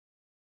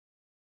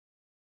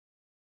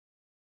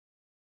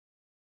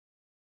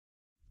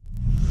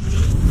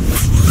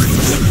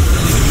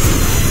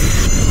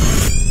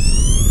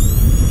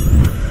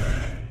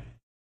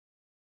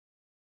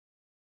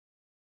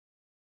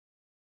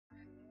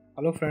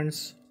Hello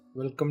friends,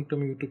 welcome to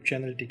my YouTube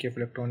channel TKF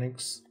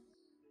Electronics.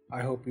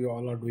 I hope you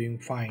all are doing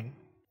fine.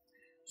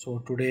 So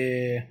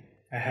today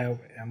I have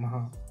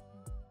Yamaha.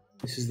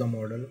 This is the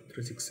model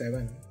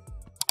 367.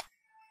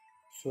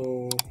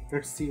 So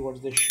let's see what's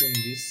the issue in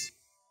this.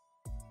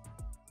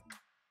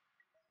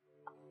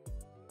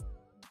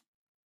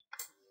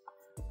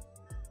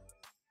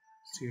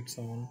 See, it's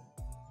on.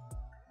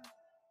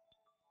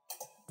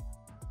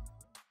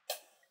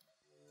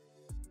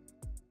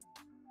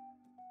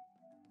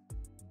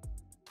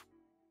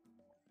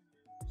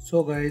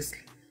 So guys,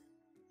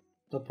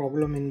 the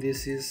problem in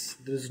this is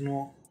there is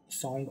no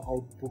sound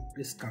output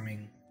is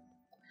coming.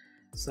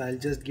 So I'll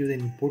just give the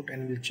input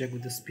and we'll check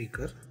with the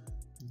speaker.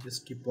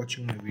 Just keep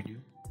watching my video.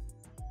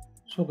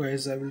 So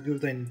guys, I will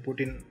give the input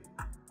in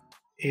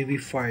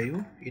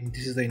AV5.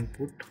 This is the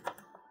input.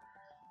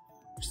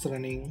 It's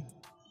running.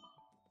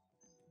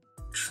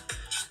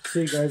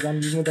 See guys, I'm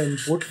giving the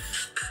input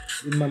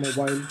in my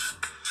mobile.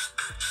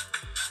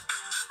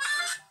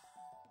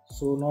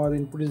 So now the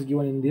input is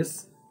given in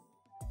this.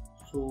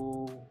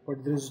 So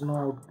but there is no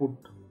output.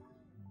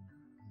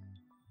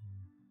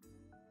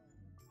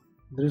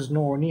 There is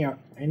no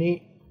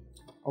any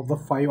of the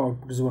 5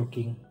 output is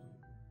working.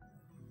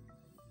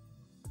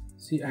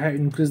 See, I have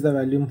increased the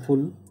volume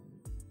full.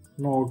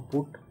 No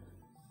output.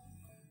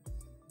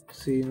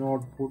 See, no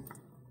output.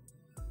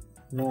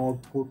 No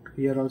output.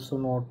 Here also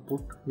no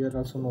output. Here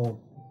also no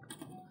output.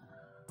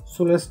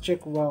 So let's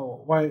check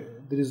why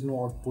there is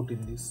no output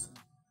in this.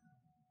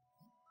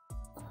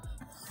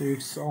 See,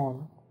 it's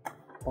on.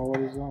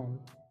 Power is on,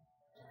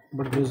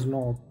 but there is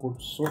no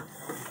output. So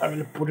I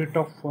will put it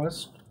off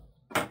first.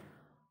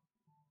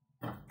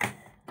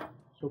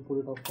 So put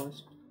it off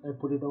first. I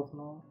put it off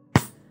now.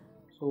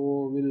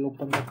 So we'll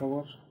open the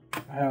cover.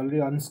 I already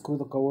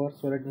unscrewed the cover,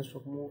 so let me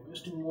stop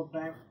wasting more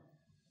time.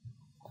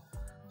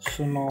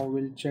 So now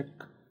we'll check.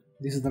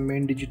 This is the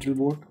main digital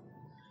board.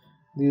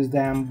 This is the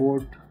AM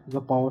board,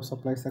 the power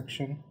supply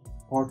section,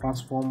 power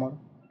transformer.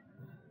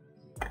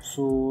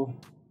 So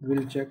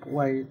we'll check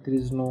why there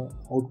is no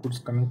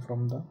outputs coming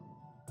from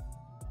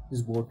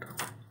this board.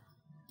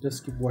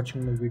 Just keep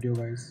watching my video,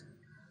 guys.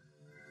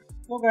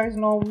 So guys,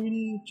 now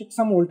we'll check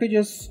some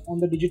voltages on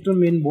the digital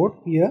main board.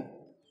 Here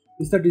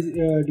is the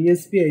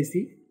DSP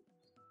IC.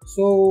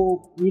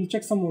 So we'll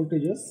check some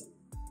voltages.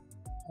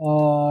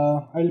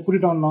 I'll put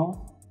it on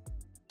now.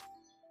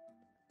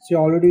 See,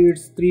 already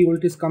it's 3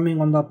 volt is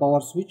coming on the power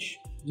switch.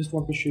 Just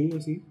want to show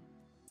you. See,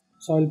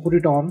 so I'll put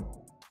it on.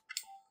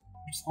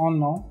 It's on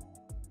now.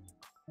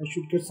 I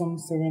should get some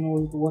 7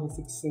 volt over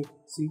 6.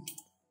 See,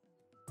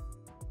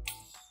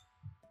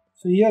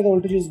 so here the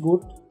voltage is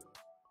good,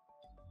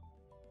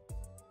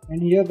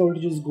 and here the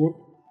voltage is good.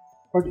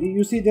 But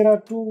you see there are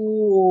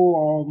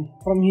two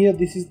from here.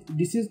 This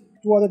is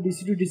two other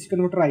DC to DC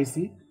converter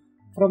IC.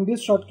 From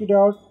this Schottky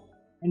diode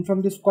and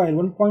from this coil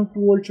 1.2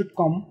 volt should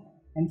come,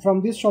 and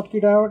from this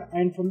Schottky diode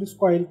and from this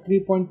coil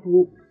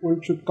 3.2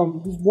 volt should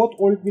come. This both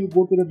volt will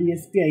go to the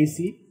DSP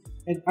IC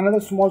and another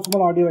small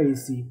audio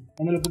IC,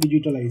 another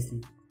digital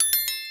IC.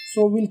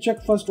 So we'll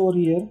check first over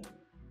here.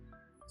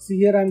 See,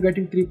 here I am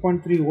getting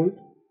 3.3 volt,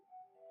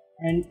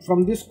 and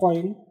from this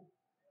coil,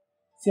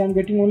 see, I am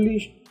getting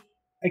only,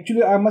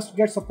 actually I must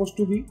get supposed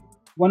to be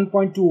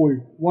 1.2 volt,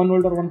 1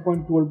 volt or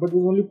 1.2 volt, but it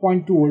is only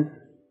 0.2 volt,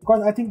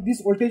 because I think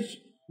this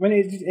voltage when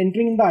it is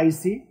entering in the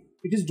IC,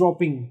 it is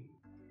dropping.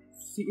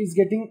 See, it's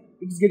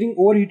getting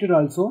overheated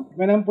also.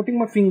 When I am putting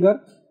my finger,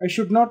 I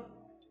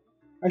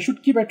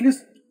should keep at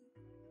least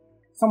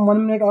some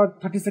 1 minute or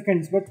 30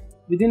 seconds, but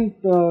within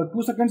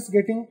 2 seconds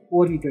getting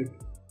overheated.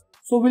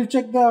 So we'll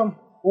check the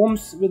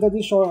ohms whether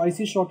this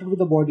IC is shorted with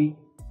the body.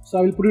 So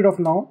I will put it off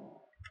now.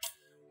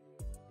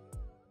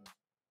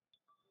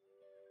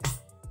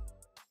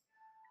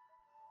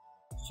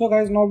 So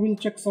guys, now we'll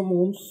check some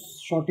ohms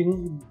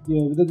shorting,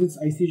 whether this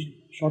IC is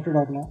shorted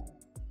or not.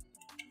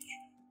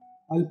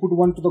 I'll put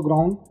one to the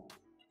ground.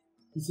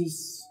 This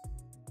is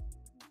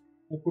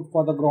I put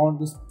for the ground.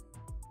 This.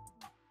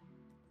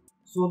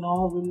 So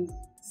now we'll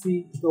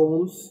see the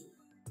ohms.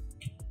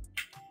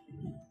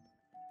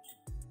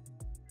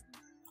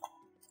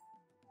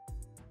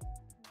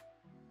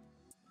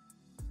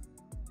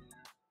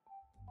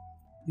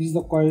 This is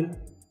the coil.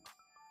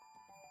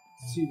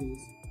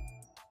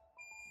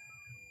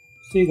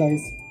 See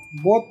guys,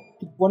 both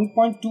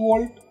 1.2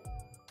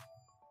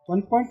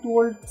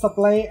 volt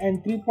supply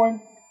and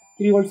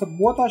 3.3 volts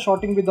both are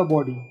shorting with the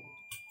body.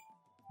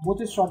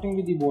 Both is shorting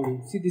with the body.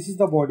 See, this is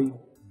the body.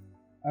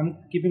 I'm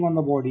keeping on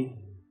the body.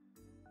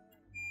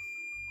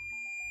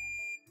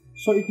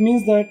 So it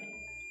means that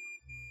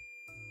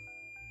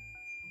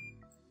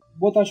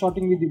both are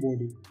shorting with the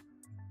body.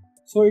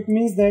 So it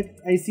means that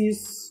IC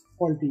is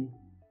faulty.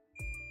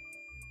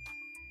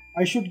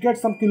 I should get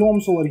some kilo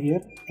ohms over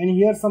here, and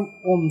here some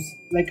ohms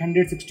like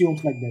 160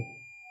 ohms like that.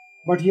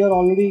 But here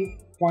already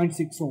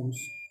 0.6 ohms.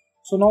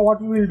 So now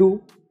what we will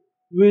do,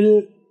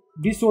 we'll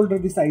desolder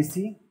this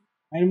IC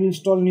and we'll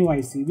install new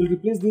IC. We'll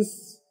replace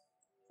this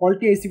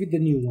faulty IC with the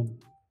new one.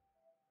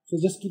 So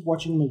just keep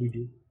watching my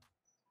video.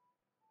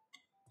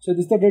 So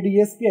this is the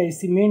DSP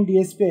IC, main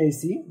DSP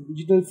IC,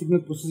 digital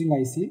signal processing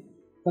IC.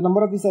 The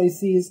number of this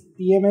IC is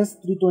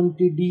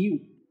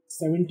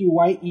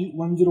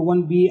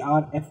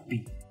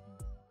TMS320D70YE101BRFP.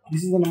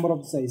 This is the number of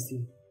this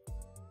IC.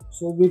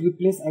 So we'll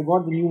replace, I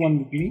got the new one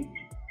with me.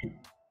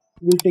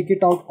 We'll take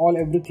it out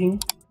everything.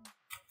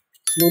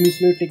 Slowly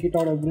take it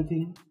out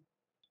everything.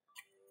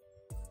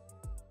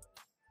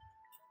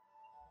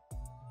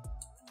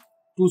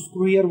 Two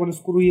screw here, one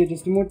screw here,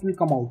 just remove it will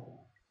come out.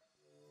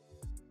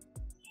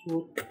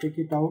 So take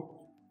it out.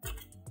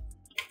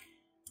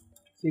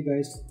 See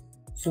guys,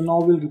 so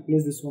now we'll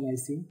replace this one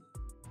IC.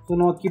 So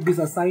now keep this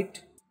aside,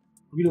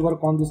 we'll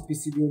work on this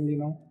PCB only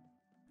now.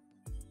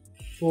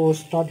 So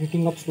start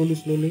heating up slowly.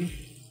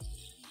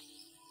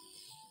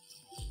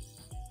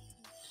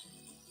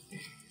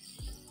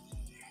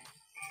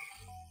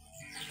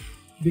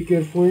 Be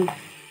careful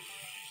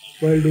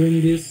while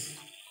doing this.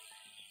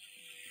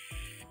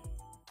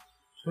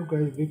 So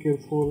guys, be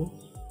careful.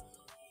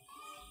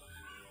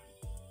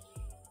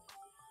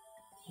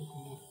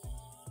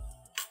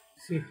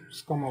 See,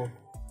 it's come out.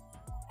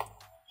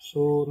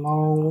 So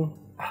now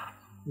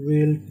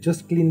we'll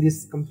just clean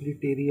this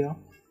complete area.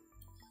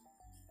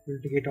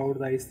 We'll take it out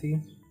the IC.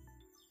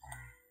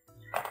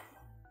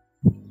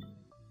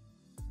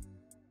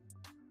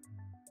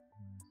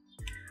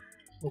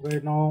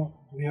 Okay, now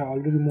we have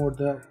already removed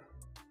the,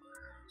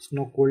 it's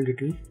not cold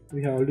little,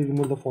 we have already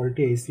removed the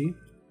faulty IC.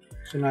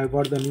 So now I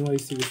got the new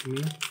IC with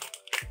me.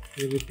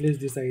 We replace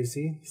this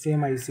IC,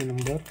 same IC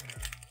number.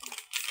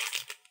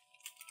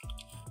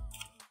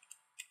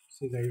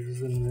 See guys, this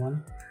is a new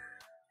one.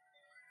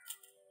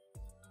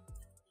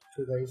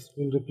 So guys,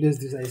 we'll replace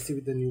this IC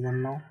with the new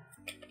one now.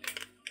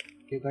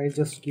 Okay guys,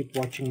 just keep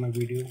watching my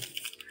video.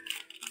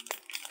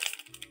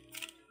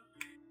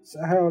 So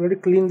I have already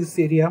cleaned this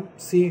area.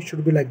 See, it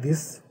should be like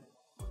this.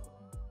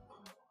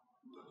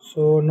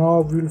 So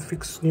now we will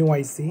fix new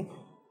IC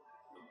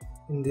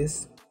in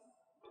this.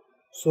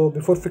 So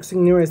before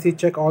fixing new IC,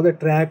 check all the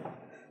track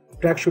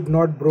should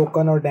not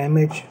broken or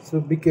damaged. So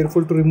be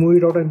careful to remove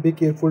it out and be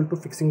careful to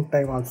fixing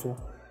time also.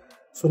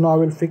 So now I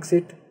will fix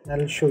it and I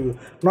will show you.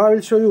 Now I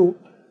will show you.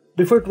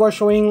 Before it was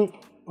showing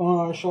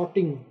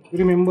shorting.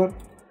 Remember,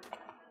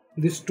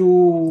 these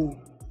two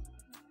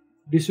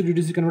DC to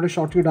DC converter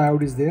Schottky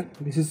diode is there.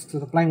 This is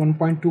supplying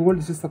 1.2 volt.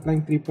 This is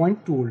supplying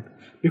 3.2 volt.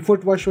 Before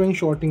it was showing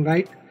shorting,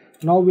 right?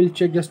 Now we'll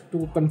check just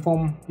to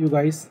confirm you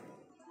guys.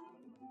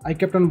 I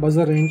kept on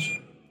buzzer range.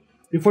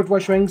 Before it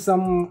was showing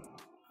some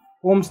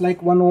ohms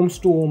like 1 ohms,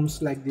 2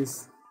 ohms like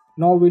this.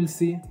 Now we'll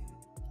see.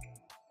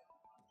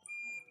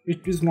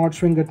 It is not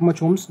showing that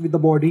much ohms with the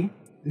body.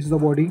 This is the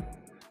body,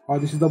 or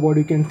this is the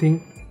body. You can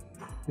think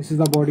this is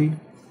the body.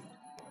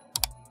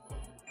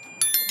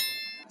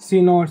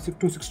 See, now it's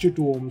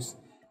 262 ohms.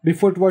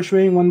 Before it was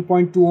showing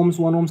 1.2 ohms,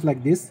 1 ohms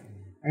like this,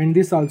 and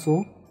this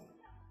also.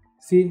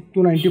 See,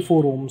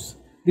 294 ohms.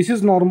 This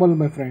is normal,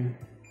 my friend.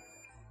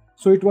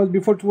 So it was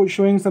before it was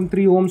showing some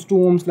 3 ohms, 2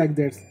 ohms like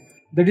that.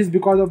 That is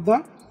because of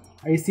the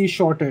IC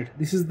shorted.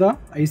 This is the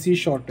IC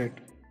shorted.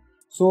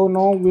 So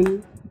now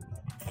we'll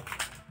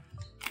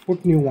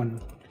put new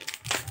one.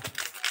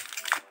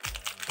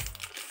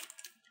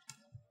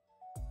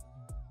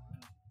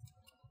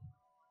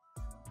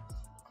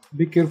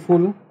 Be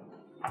careful.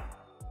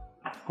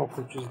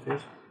 Cockroach is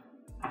there.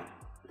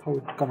 How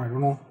it come? I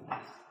don't know.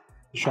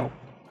 Shop.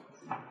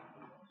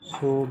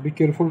 So be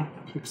careful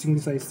fixing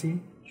this IC.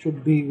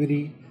 Should be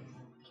very.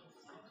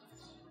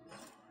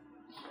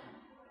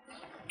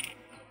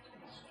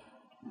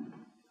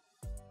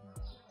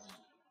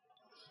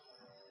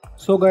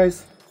 So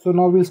guys, so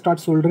now we'll start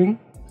soldering.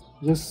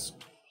 Just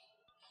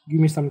give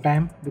me some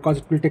time because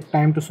it will take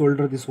time to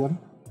solder this one.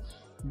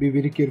 Be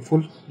very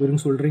careful during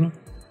soldering.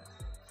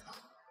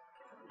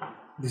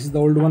 This is the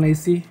old one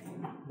IC,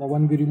 the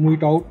one we remove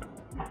it out,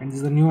 and this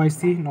is the new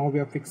IC. Now we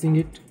are fixing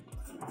it.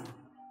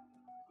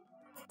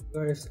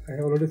 Guys, I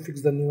have already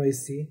fixed the new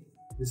IC,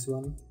 this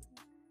one.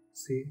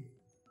 See,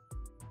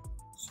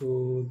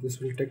 so this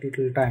will take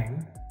little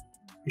time.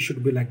 It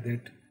should be like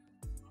that.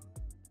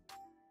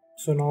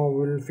 So now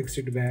we'll fix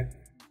it back.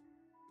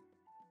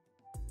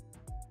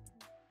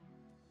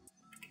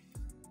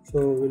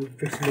 So we'll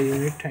fix the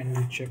unit and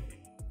we'll check.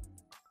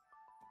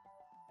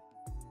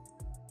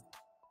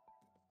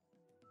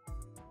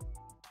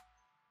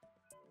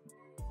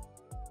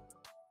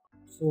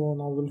 So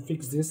now we'll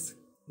fix this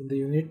in the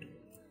unit.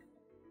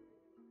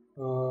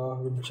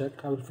 We'll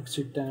check. I will fix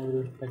it and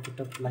we'll pack it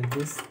up like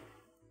this.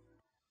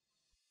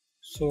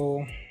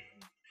 So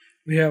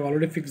we have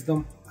already fixed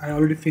them. I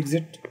already fixed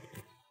it.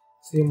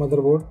 See,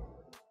 motherboard.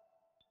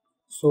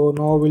 So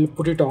now we'll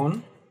put it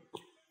on.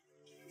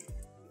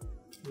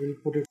 We'll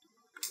put it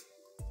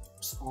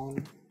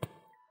on.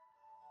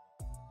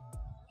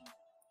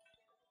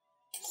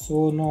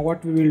 So now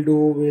what we will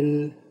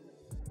do,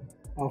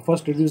 we'll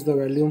first reduce the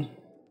volume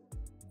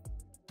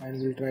and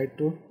we'll try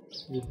to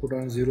put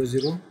on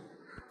 00.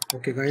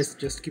 Okay guys,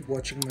 just keep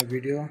watching my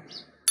video.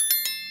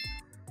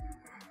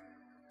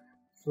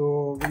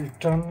 So we'll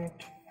turn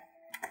it.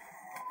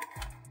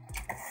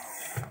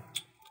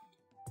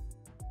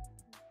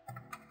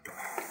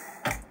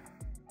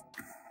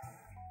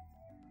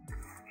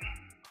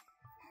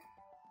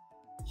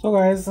 So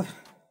guys,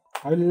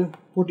 I will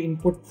put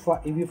input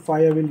for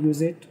AV5. I will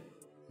use it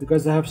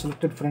because I have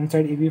selected front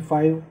side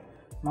AV5.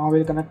 Now I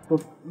will connect to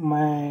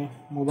my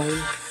mobile.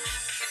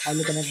 I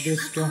will connect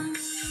this to.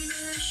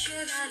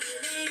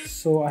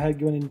 So I have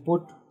given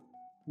input.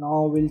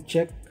 Now we'll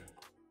check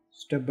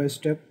step by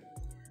step.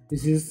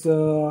 This is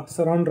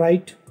surround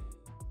right.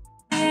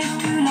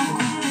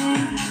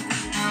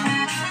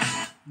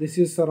 This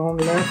is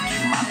surround left.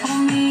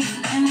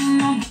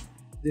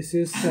 This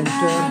is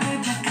center.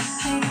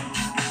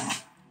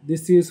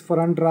 This is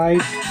front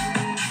right.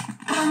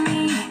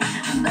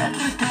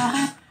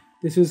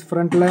 This is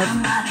front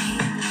left.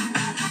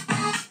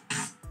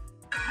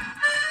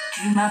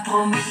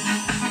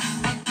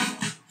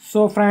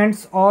 So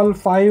friends, all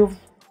 5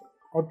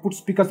 output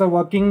speakers are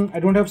working. I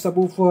don't have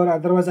subwoofer,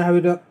 otherwise I have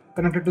it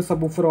connected to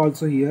subwoofer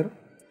also here.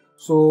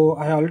 So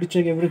I already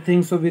checked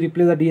everything. So we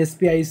replaced the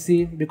DSP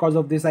IC. Because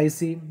of this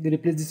IC, we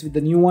replaced this with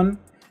the new one.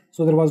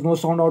 So there was no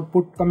sound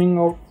output coming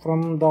out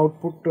from the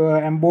output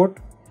M board.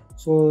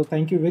 So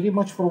thank you very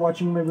much for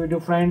watching my video,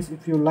 friends.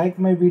 If you like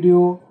my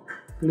video,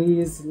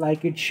 please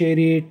like it, share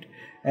it,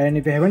 and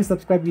if you haven't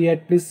subscribed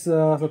yet, please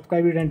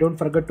subscribe it, and don't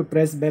forget to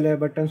press bell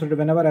button so that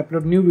whenever I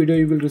upload new video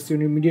you will receive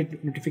an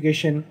immediate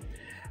notification.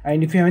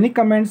 And if you have any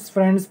comments,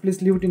 friends,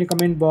 please leave it in the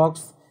comment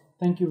box.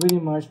 Thank you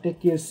very much.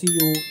 Take care. See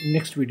you in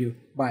next video.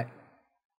 Bye.